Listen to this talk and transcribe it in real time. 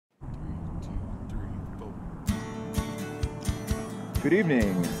Good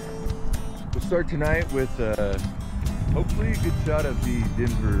evening. We'll start tonight with hopefully a good shot of the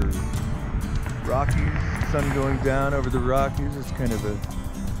Denver Rockies. Sun going down over the Rockies. It's kind of a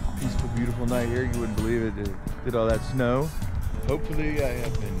peaceful, beautiful night here. You wouldn't believe it. It did all that snow. Hopefully I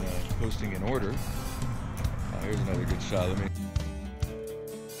have been posting in order. Here's another good shot. Let me.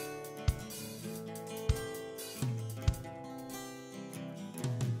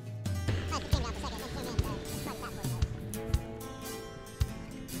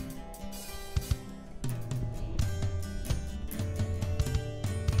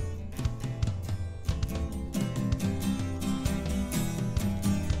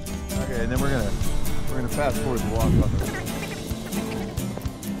 Okay, and then we're gonna fast forward the walk on the.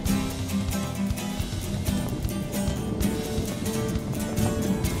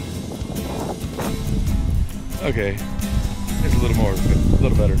 Okay, it's a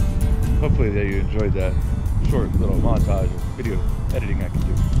little better. Hopefully that you enjoyed that short little montage of video editing I can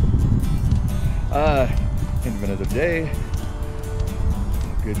do. End of another day.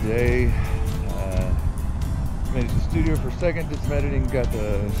 Good day. Made it to the studio for a second, did some editing,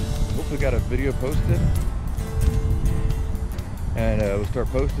 hopefully got a video posted. And we'll start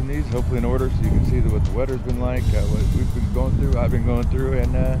posting these, hopefully in order, so you can see what the weather's been like, what we've been going through, I've been going through,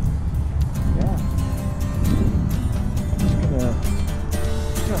 and yeah.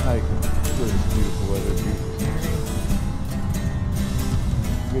 Just gonna hike and enjoy this beautiful weather, beautiful scenery.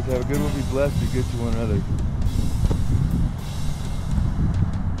 You guys have a good one, be blessed, be good to one another.